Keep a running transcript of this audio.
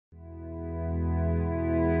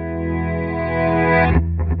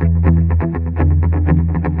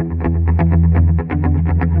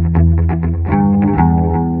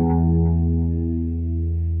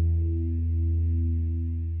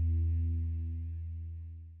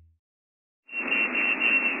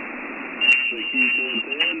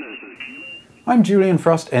I'm Julian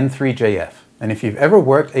Frost N3JF, and if you've ever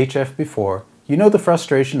worked HF before, you know the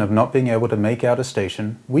frustration of not being able to make out a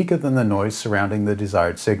station weaker than the noise surrounding the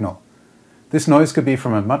desired signal. This noise could be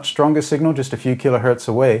from a much stronger signal just a few kilohertz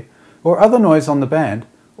away, or other noise on the band,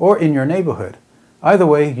 or in your neighborhood. Either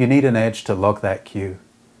way, you need an edge to log that cue.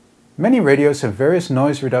 Many radios have various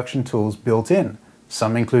noise reduction tools built in.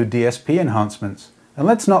 Some include DSP enhancements, and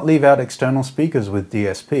let's not leave out external speakers with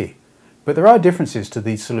DSP. But there are differences to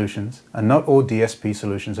these solutions, and not all DSP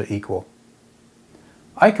solutions are equal.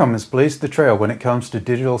 Icom has blazed the trail when it comes to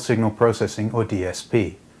digital signal processing, or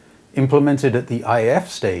DSP. Implemented at the IF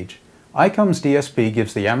stage, Icom's DSP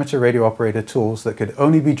gives the amateur radio operator tools that could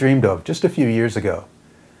only be dreamed of just a few years ago.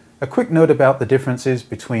 A quick note about the differences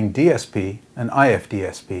between DSP and IF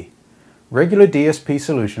DSP. Regular DSP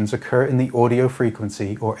solutions occur in the audio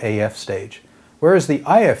frequency, or AF stage, whereas the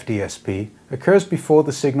IF DSP occurs before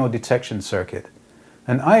the signal detection circuit.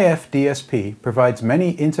 An IF DSP provides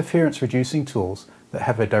many interference-reducing tools that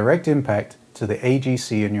have a direct impact to the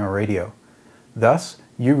AGC in your radio. Thus,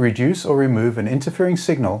 you reduce or remove an interfering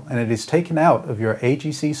signal and it is taken out of your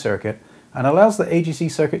AGC circuit and allows the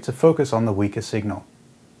AGC circuit to focus on the weaker signal.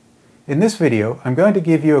 In this video, I'm going to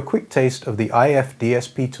give you a quick taste of the IF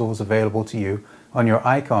DSP tools available to you on your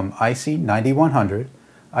Icom IC9100,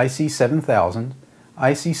 IC7000,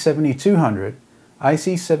 IC7200,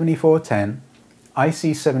 IC7410,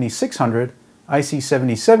 IC7600,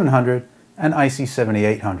 IC7700, and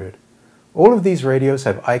IC7800. All of these radios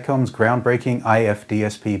have Icom's groundbreaking IF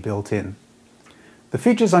DSP built in. The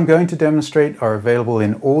features I'm going to demonstrate are available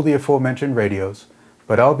in all the aforementioned radios,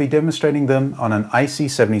 but I'll be demonstrating them on an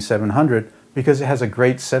IC7700 because it has a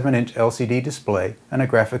great 7-inch LCD display and a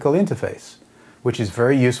graphical interface, which is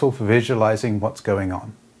very useful for visualizing what's going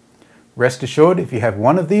on. Rest assured, if you have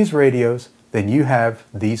one of these radios, then you have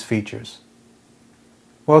these features.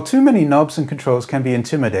 While too many knobs and controls can be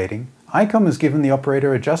intimidating, Icom has given the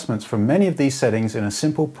operator adjustments from many of these settings in a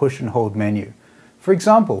simple push and hold menu. For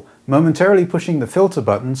example, momentarily pushing the filter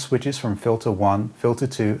button switches from filter 1, filter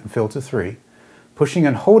 2, and filter 3. Pushing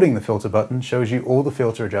and holding the filter button shows you all the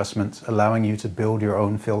filter adjustments, allowing you to build your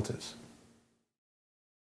own filters.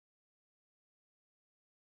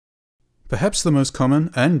 Perhaps the most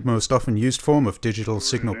common and most often used form of digital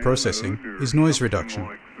signal processing is noise reduction.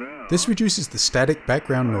 This reduces the static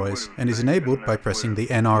background noise and is enabled by pressing the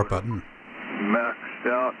NR button.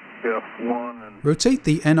 Rotate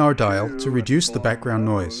the NR dial to reduce the background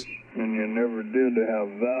noise. And you never did have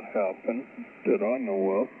that happen that I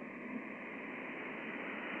know of.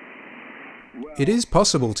 It is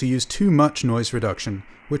possible to use too much noise reduction,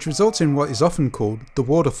 which results in what is often called the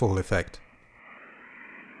waterfall effect.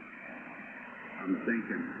 I'm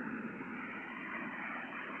thinking.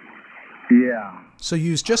 Yeah. So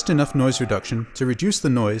use just enough noise reduction to reduce the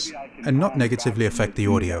noise and not negatively affect the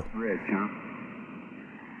audio. Rich, huh?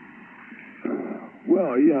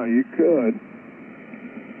 Well, yeah, you could.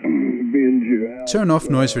 Turn off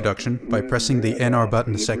noise reduction by pressing the NR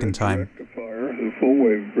button a second time. The full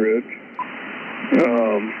wave bridge.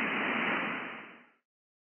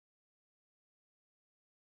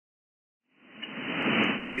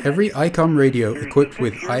 Every Icom radio equipped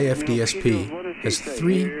with IF DSP has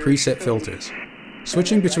 3 preset filters.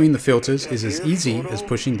 Switching between the filters is as easy as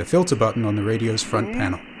pushing the filter button on the radio's front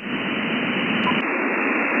panel.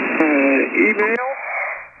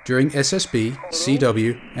 During SSB,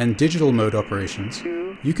 CW, and digital mode operations,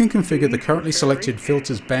 you can configure the currently selected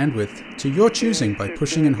filter's bandwidth to your choosing by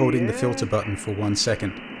pushing and holding the filter button for 1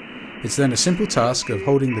 second. It's then a simple task of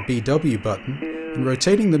holding the BW button and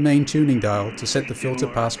rotating the main tuning dial to set the filter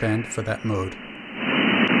passband for that mode.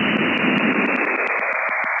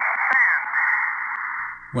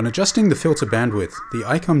 When adjusting the filter bandwidth, the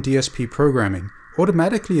Icom DSP programming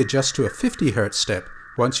automatically adjusts to a 50 Hz step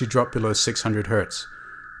once you drop below 600 Hz.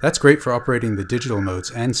 That's great for operating the digital modes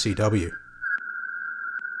and CW.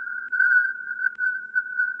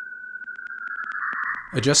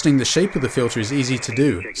 Adjusting the shape of the filter is easy to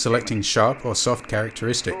do, selecting sharp or soft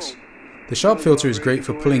characteristics. The sharp filter is great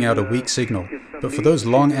for pulling out a weak signal, but for those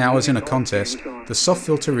long hours in a contest, the soft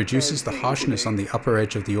filter reduces the harshness on the upper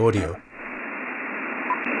edge of the audio.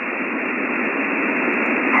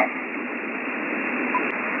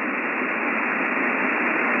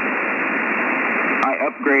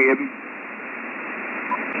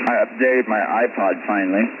 I updated my iPod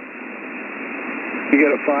finally. You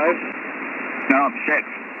got a 5? No, 6.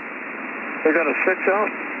 They got a 6 out?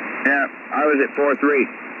 Yeah, I was at 4.3.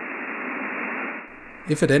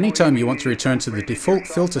 If at any time you want to return to the default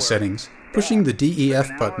filter settings, pushing the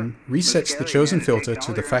DEF button resets the chosen filter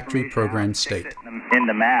to the factory programmed state. In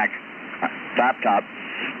the Mac laptop,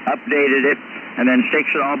 updated it, and then sticks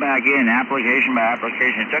it all back in, application by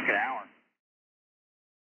application. It took an hour.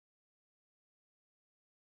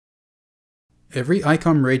 Every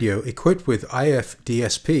Icom radio equipped with IF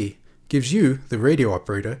DSP gives you, the radio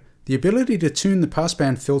operator, the ability to tune the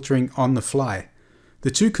passband filtering on the fly.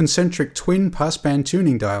 The two concentric twin passband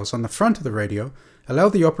tuning dials on the front of the radio allow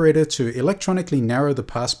the operator to electronically narrow the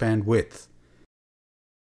passband width.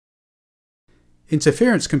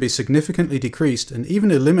 Interference can be significantly decreased and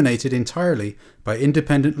even eliminated entirely by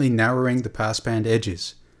independently narrowing the passband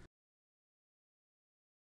edges.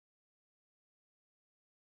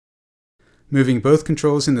 Moving both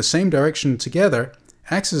controls in the same direction together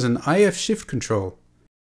acts as an IF shift control.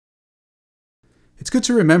 It's good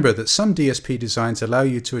to remember that some DSP designs allow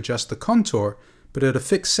you to adjust the contour, but at a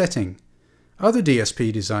fixed setting. Other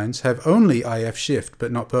DSP designs have only IF shift,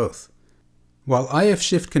 but not both. While IF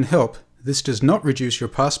shift can help, this does not reduce your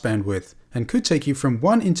passband width and could take you from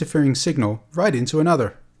one interfering signal right into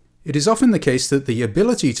another. It is often the case that the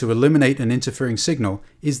ability to eliminate an interfering signal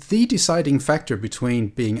is the deciding factor between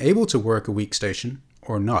being able to work a weak station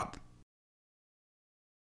or not.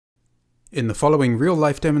 In the following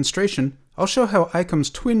real-life demonstration, I'll show how Icom's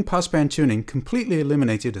twin passband tuning completely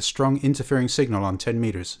eliminated a strong interfering signal on 10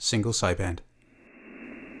 meters, single sideband.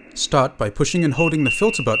 Start by pushing and holding the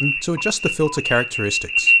filter button to adjust the filter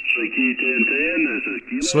characteristics.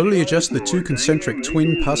 Slowly adjust the two concentric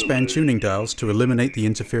twin passband tuning dials to eliminate the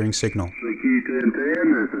interfering signal.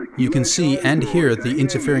 You can see and hear the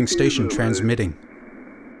interfering station transmitting.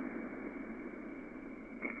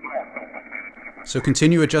 So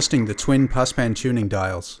continue adjusting the twin passband tuning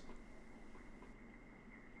dials.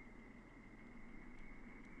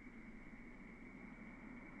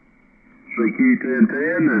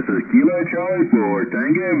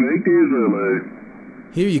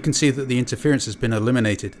 Here you can see that the interference has been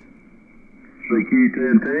eliminated.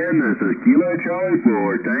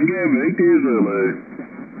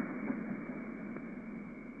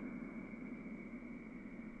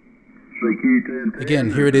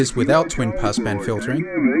 Again, here it is without twin passband filtering.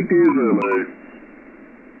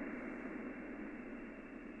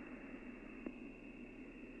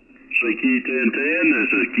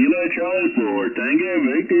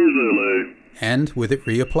 And with it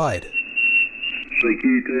reapplied.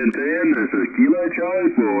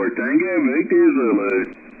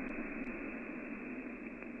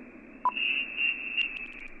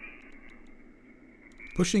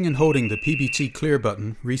 Pushing and holding the PBT clear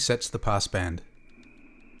button resets the passband.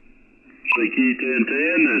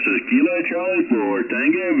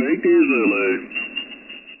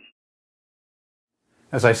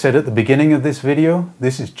 As I said at the beginning of this video,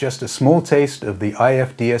 this is just a small taste of the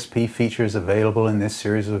IF DSP features available in this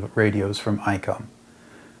series of radios from Icom.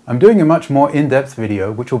 I'm doing a much more in-depth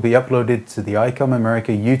video which will be uploaded to the Icom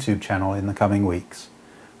America YouTube channel in the coming weeks.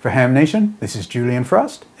 For Ham Nation, this is Julian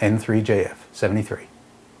Frost, N3JF 73.